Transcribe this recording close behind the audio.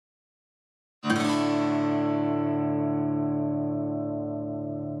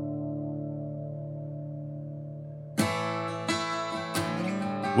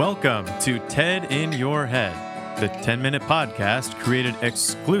Welcome to TED in Your Head, the 10-minute podcast created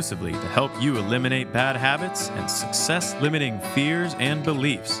exclusively to help you eliminate bad habits and success-limiting fears and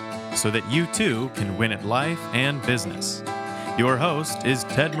beliefs so that you too can win at life and business. Your host is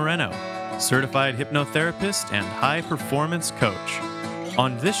Ted Moreno, certified hypnotherapist and high-performance coach.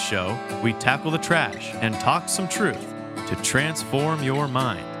 On this show, we tackle the trash and talk some truth to transform your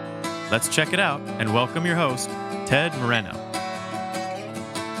mind. Let's check it out and welcome your host, Ted Moreno.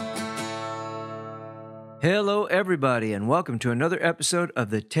 Hello, everybody, and welcome to another episode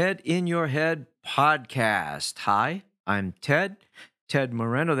of the TED in Your Head podcast. Hi, I'm Ted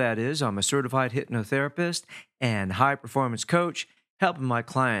Moreno, that is. I'm a certified hypnotherapist and high-performance coach, helping my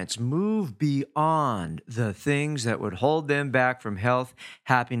clients move beyond the things that would hold them back from health,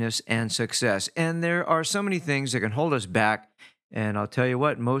 happiness, and success. And there are so many things that can hold us back, and I'll tell you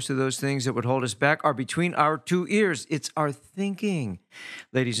what, most of those things that would hold us back are between our two ears. It's our thinking,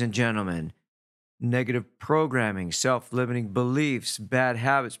 ladies and gentlemen. Negative programming, self-limiting beliefs, bad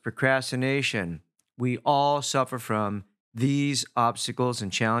habits, procrastination. We all suffer from these obstacles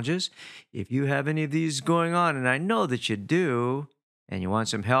and challenges. If you have any of these going on, and I know that you do, and you want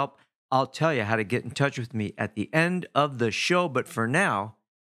some help, I'll tell you how to get in touch with me at the end of the show. But for now,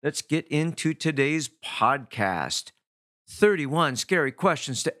 let's get into today's podcast. 31 scary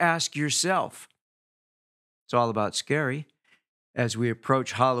questions to ask yourself. It's all about scary. As we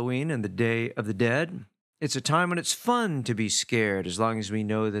approach Halloween and the Day of the Dead, it's a time when it's fun to be scared, as long as we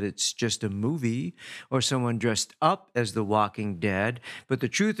know that it's just a movie or someone dressed up as the Walking Dead. But the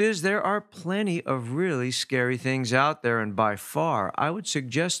truth is, there are plenty of really scary things out there, and by far, I would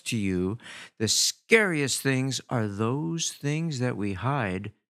suggest to you the scariest things are those things that we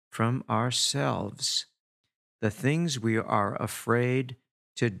hide from ourselves, the things we are afraid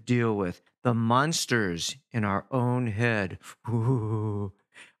to deal with. The monsters in our own head. Ooh.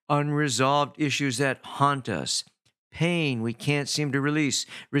 Unresolved issues that haunt us. Pain we can't seem to release.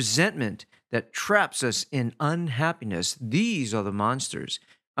 Resentment that traps us in unhappiness. These are the monsters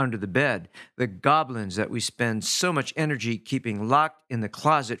under the bed. The goblins that we spend so much energy keeping locked in the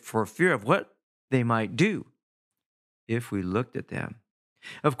closet for fear of what they might do if we looked at them.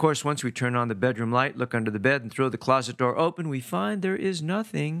 Of course, once we turn on the bedroom light, look under the bed, and throw the closet door open, we find there is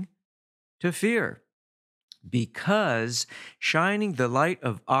nothing to fear, because shining the light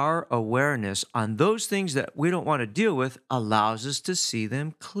of our awareness on those things that we don't want to deal with allows us to see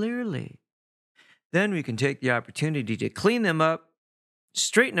them clearly. Then we can take the opportunity to clean them up,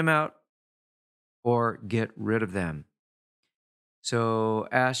 straighten them out, or get rid of them. So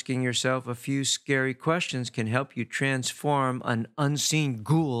asking yourself a few scary questions can help you transform an unseen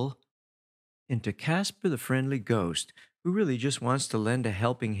ghoul into Casper the Friendly Ghost, who really just wants to lend a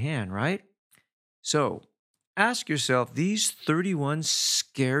helping hand, right? So, ask yourself these 31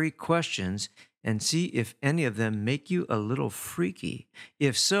 scary questions and see if any of them make you a little freaky.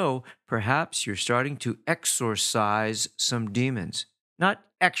 If so, perhaps you're starting to exorcise some demons. Not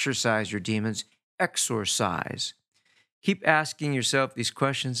exercise your demons, exorcise. Keep asking yourself these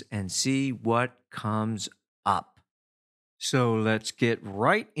questions and see what comes up. So let's get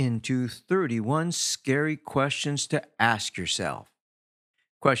right into 31 scary questions to ask yourself.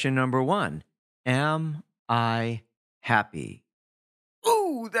 Question number 1. Am I happy?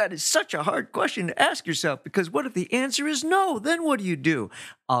 Ooh, that is such a hard question to ask yourself, because what if the answer is no? Then what do?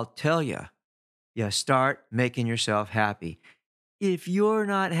 I'll tell you. You start making yourself happy. If you're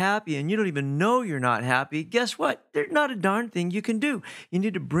not happy and you don't even know you're not happy, guess what? There's not a darn thing you can do. You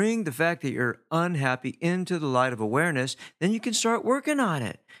need to bring the fact that you're unhappy into the light of awareness. Then you can start working on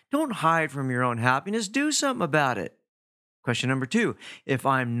it. Don't hide from your own happiness. Do something about it. Question number 2. If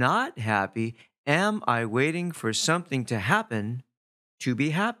I'm not happy, am I waiting for something to happen to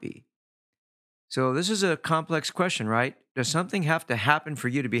be happy? So this is a complex question, right? Does something have to happen for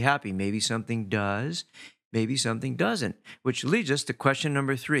you to be happy? Maybe something does, maybe something doesn't, which leads us to question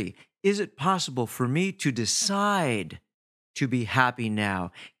number 3. Is it possible for me to decide to be happy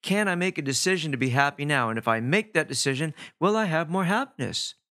now? Can I make a decision to be happy now? And if I make that decision, will I have more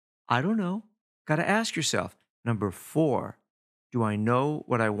happiness? I don't know. Got to ask yourself. Number 4, do I know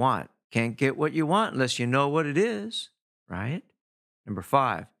what I want? Can't get what you want unless you know what it is, right? Number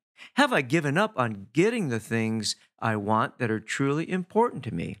 5, have I given up on getting the things I want that are truly important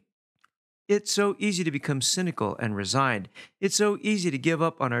to me? It's so easy to become cynical and resigned. It's so easy to give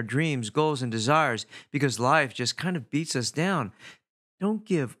up on our dreams, goals, and desires because life just kind of beats us down. Don't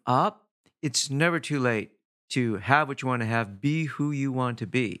give up. It's never too late to have what you want to have, be who you want to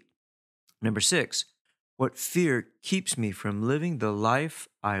be. Number 6, what fear keeps me from living the life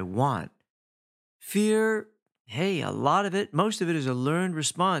I want? Fear Hey, a lot of it, most of it is a learned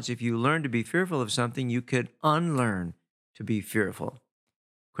response. If you learn to be fearful of something, you could unlearn to be fearful.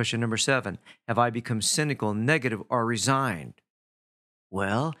 Question number 7. Have I become cynical, negative, or resigned?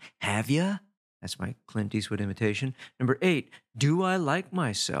 Well, have you? That's my Clint Eastwood imitation. Number 8. Do I like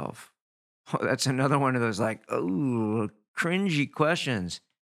myself? Oh, that's another one of those like, oh, cringy questions.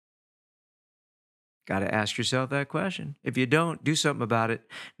 Got to ask yourself that question. If you don't, do something about it.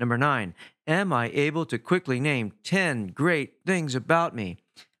 Number 9, am I able to quickly name 10 great things about me?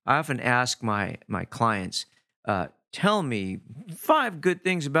 I often ask my clients, tell me 5 good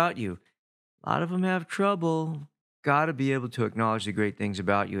things about you. A lot of them have trouble. Got to be able to acknowledge the great things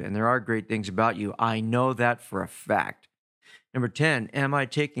about you. And there are great things about you. I know that for a fact. Number 10, am I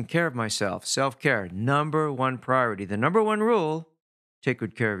taking care of myself? Self-care, number 1 priority. The number 1 rule, take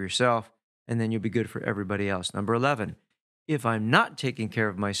good care of yourself, and then you'll be good for everybody else. Number 11, if I'm not taking care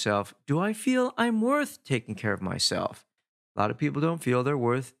of myself, do I feel I'm worth taking care of myself? A lot of people don't feel they're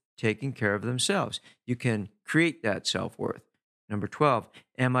worth taking care of themselves. You can create that self-worth. Number 12,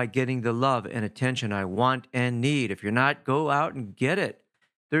 am I getting the love and attention I want and need? If you're not, go out and get it.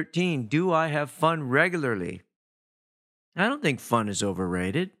 13, do I have fun regularly? I don't think fun is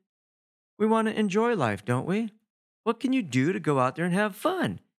overrated. We want to enjoy life, don't we? What can you do to go out there and have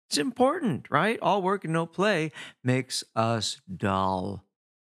fun? It's important, right? All work and no play makes us dull.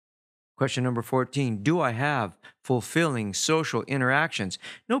 Question number 14, do I have fulfilling social interactions?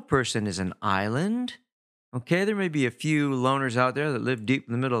 No person is an island. Okay, there may be a few loners out there that live deep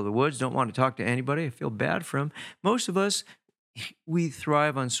in the middle of the woods, don't want to talk to anybody. I feel bad for them. Most of us, we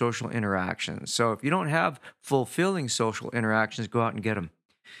thrive on social interactions. So if you don't have fulfilling social interactions, go out and get them.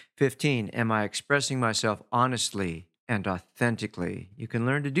 15, am I expressing myself honestly and authentically? You can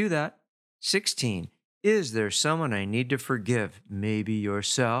learn to do that. 16, is there someone I need to forgive? Maybe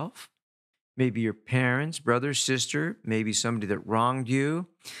yourself, maybe your parents, brother, sister, maybe somebody that wronged you.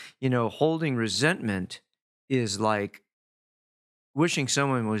 You know, holding resentment is like wishing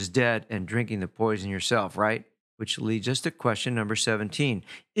someone was dead and drinking the poison yourself, right? Which leads us to question number 17.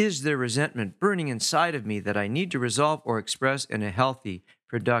 Is there resentment burning inside of me that I need to resolve or express in a healthy,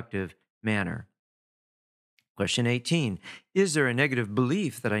 productive manner? Question 18. Is there a negative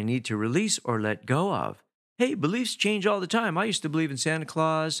belief that I need to release or let go of? Hey, beliefs change all the time. I used to believe in Santa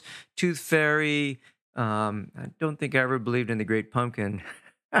Claus, Tooth Fairy. I don't think I ever believed in the Great Pumpkin.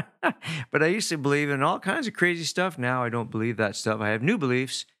 But I used to believe in all kinds of crazy stuff. Now I don't believe that stuff. I have new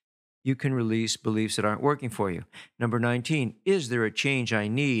beliefs. You can release beliefs that aren't working for you. Number 19, is there a change I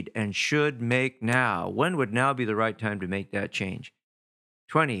need and should make now? When would now be the right time to make that change?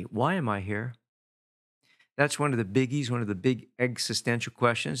 20, why am I here? That's one of the biggies, one of the big existential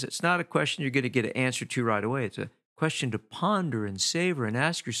questions. It's not a question you're going to get an answer to right away. It's a question to ponder and savor and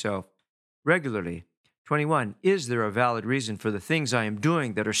ask yourself regularly. 21, is there a valid reason for the things I am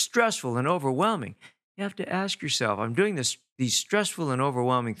doing that are stressful and overwhelming? You have to ask yourself, I'm doing these stressful and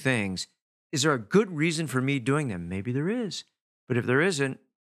overwhelming things. Is there a good reason for me doing them? Maybe there is. But if there isn't,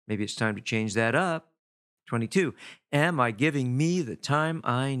 maybe it's time to change that up. 22, am I giving me the time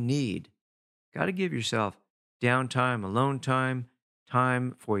I need? Got to give yourself downtime, alone time,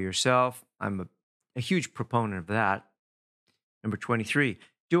 time for yourself. I'm a huge proponent of that. Number 23,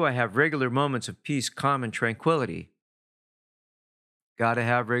 do I have regular moments of peace, calm, and tranquility? Got to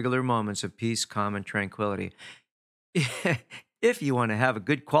have regular moments of peace, calm, and tranquility. If you want to have a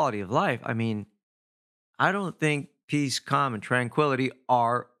good quality of life, I mean, I don't think peace, calm, and tranquility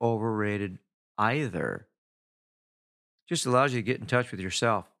are overrated either. Just allows you to get in touch with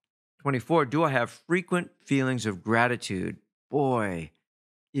yourself. 24, do I have frequent feelings of gratitude? Boy,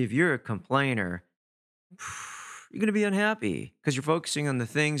 if you're a complainer, you're going to be unhappy because you're focusing on the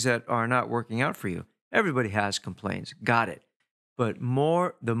things that are not working out for you. Everybody has complaints. Got it. But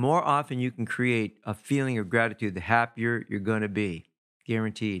the more often you can create a feeling of gratitude, the happier you're going to be.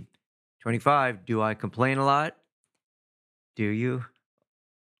 Guaranteed. 25, do I complain a lot? Do you?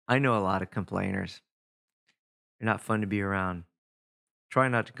 I know a lot of complainers. They're not fun to be around. Try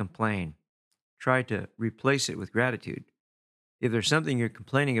not to complain. Try to replace it with gratitude. If there's something you're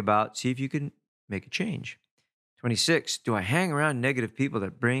complaining about, see if you can make a change. 26, do I hang around negative people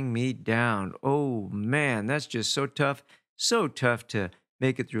that bring me down? Oh man, that's just so tough. So tough to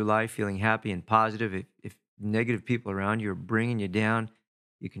make it through life feeling happy and positive. If negative people around you are bringing you down,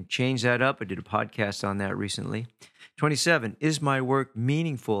 you can change that up. I did a podcast on that recently. 27, is my work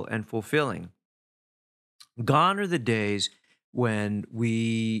meaningful and fulfilling? Gone are the days when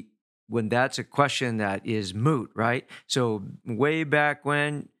that's a question that is moot, right? So way back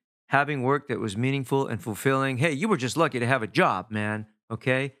when, having work that was meaningful and fulfilling, hey, you were just lucky to have a job, man,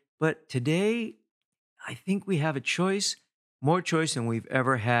 okay? But today, I think we have a choice, more choice than we've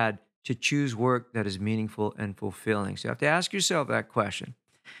ever had to choose work that is meaningful and fulfilling. So you have to ask yourself that question.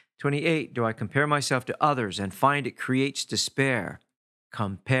 28, do I compare myself to others and find it creates despair?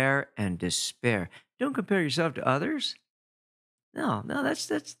 Compare and despair. Don't compare yourself to others. No,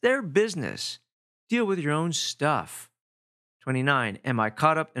 that's their business. Deal with your own stuff. 29, am I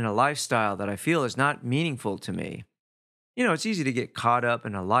caught up in a lifestyle that I feel is not meaningful to me? It's easy to get caught up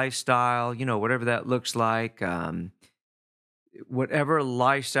in a lifestyle, whatever that looks like, whatever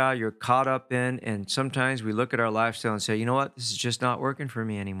lifestyle you're caught up in. And sometimes we look at our lifestyle and say, you know what, this is just not working for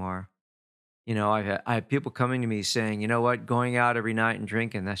me anymore. I have people coming to me saying, you know what, going out every night and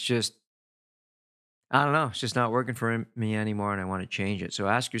drinking, that's just, I don't know, it's just not working for me anymore and I want to change it. So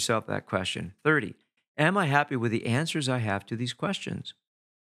ask yourself that question. 30, am I happy with the answers I have to these questions?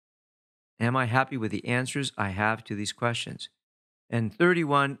 Am I happy with the answers I have to these questions? And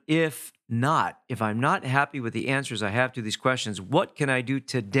 31, if I'm not happy with the answers I have to these questions, what can I do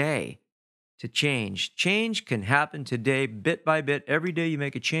today to change? Change can happen today, bit by bit. Every day you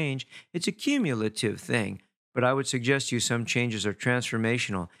make a change. It's a cumulative thing, but I would suggest to you some changes are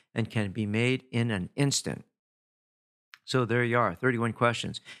transformational and can be made in an instant. So there you are, 31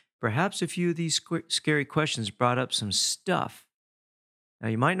 questions. Perhaps a few of these scary questions brought up some stuff. Now,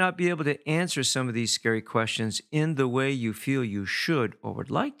 you might not be able to answer some of these scary questions in the way you feel you should or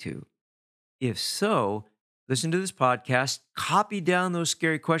would like to. If so, listen to this podcast, copy down those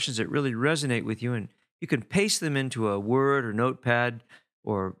scary questions that really resonate with you, and you can paste them into a Word or Notepad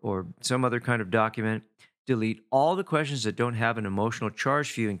or some other kind of document. Delete all the questions that don't have an emotional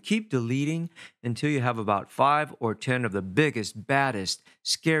charge for you and keep deleting until you have about 5 or 10 of the biggest, baddest,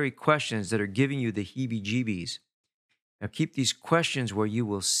 scary questions that are giving you the heebie-jeebies. Now, keep these questions where you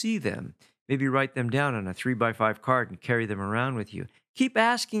will see them. Maybe write them down on a 3x5 card and carry them around with you. Keep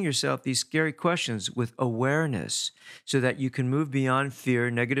asking yourself these scary questions with awareness so that you can move beyond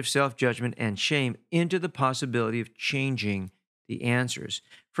fear, negative self-judgment, and shame into the possibility of changing the answers.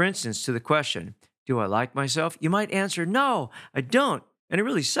 For instance, to the question, do I like myself? You might answer, no, I don't. And it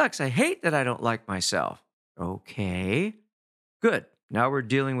really sucks. I hate that I don't like myself. Okay, good. Now we're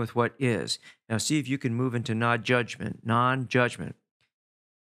dealing with what is. Now see if you can move into non-judgment.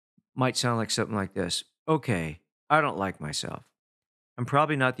 Might sound like something like this. Okay, I don't like myself. I'm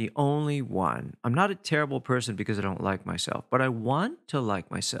probably not the only one. I'm not a terrible person because I don't like myself, but I want to like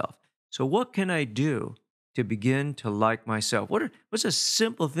myself. So what can I do to begin to like myself? What's a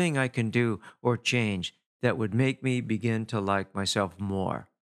simple thing I can do or change that would make me begin to like myself more?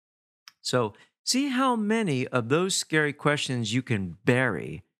 So see how many of those scary questions you can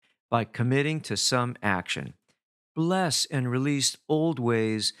bury by committing to some action. Bless and release old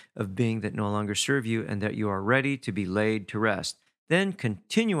ways of being that no longer serve you and that you are ready to be laid to rest. Then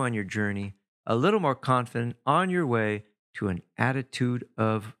continue on your journey a little more confident on your way to an attitude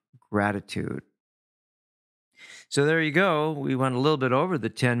of gratitude. So there you go. We went a little bit over the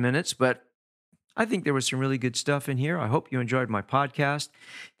 10 minutes, but I think there was some really good stuff in here. I hope you enjoyed my podcast.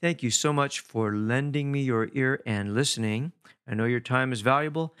 Thank you so much for lending me your ear and listening. I know your time is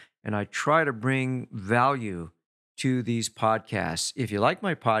valuable, and I try to bring value to these podcasts. If you like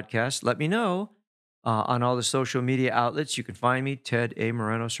my podcast, let me know on all the social media outlets. You can find me, Ted A.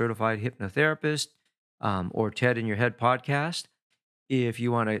 Moreno, Certified Hypnotherapist, or Ted in Your Head Podcast. If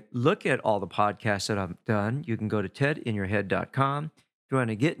you want to look at all the podcasts that I've done, you can go to tedinyourhead.com. If you want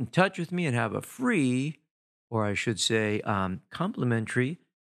to get in touch with me and have a free, or I should say complimentary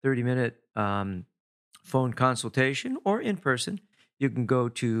 30-minute phone consultation or in person, you can go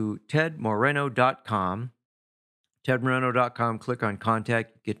to tedmoreno.com. tedmoreno.com, click on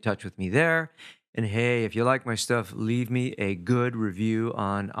contact, get in touch with me there. And hey, if you like my stuff, leave me a good review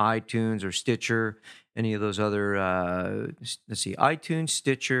on iTunes or Stitcher, any of those other, iTunes,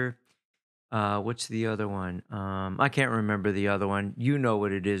 Stitcher. What's the other one? I can't remember the other one. You know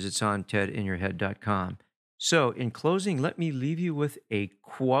what it is. It's on tedinyourhead.com. So in closing, let me leave you with a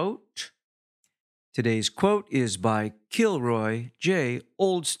quote. Today's quote is by Kilroy J.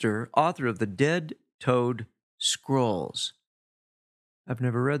 Oldster, author of The Dead Toad Scrolls. I've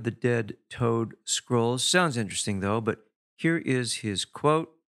never read The Dead Toad Scrolls. Sounds interesting, though, but here is his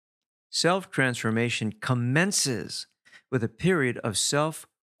quote. Self-transformation commences with a period of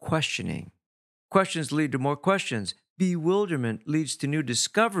self-questioning. Questions lead to more questions. Bewilderment leads to new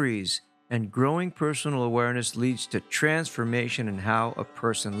discoveries. And growing personal awareness leads to transformation in how a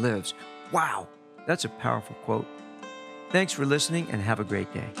person lives. Wow, that's a powerful quote. Thanks for listening and have a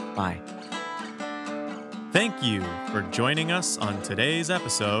great day. Bye. Thank you for joining us on today's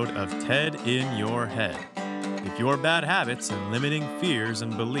episode of TED in Your Head. If your bad habits and limiting fears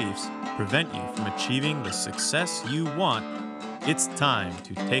and beliefs prevent you from achieving the success you want, it's time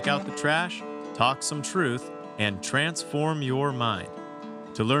to take out the trash, talk some truth, and transform your mind.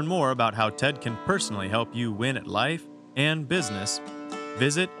 To learn more about how Ted can personally help you win at life and business,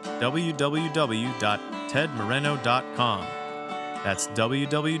 visit www.tedmoreno.com. That's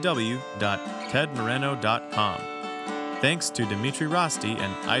www.tedmoreno.com. Thanks to Dimitri Rosti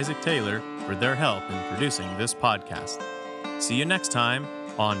and Isaac Taylor for their help in producing this podcast. See you next time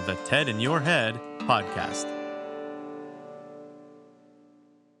on the Ted in Your Head podcast.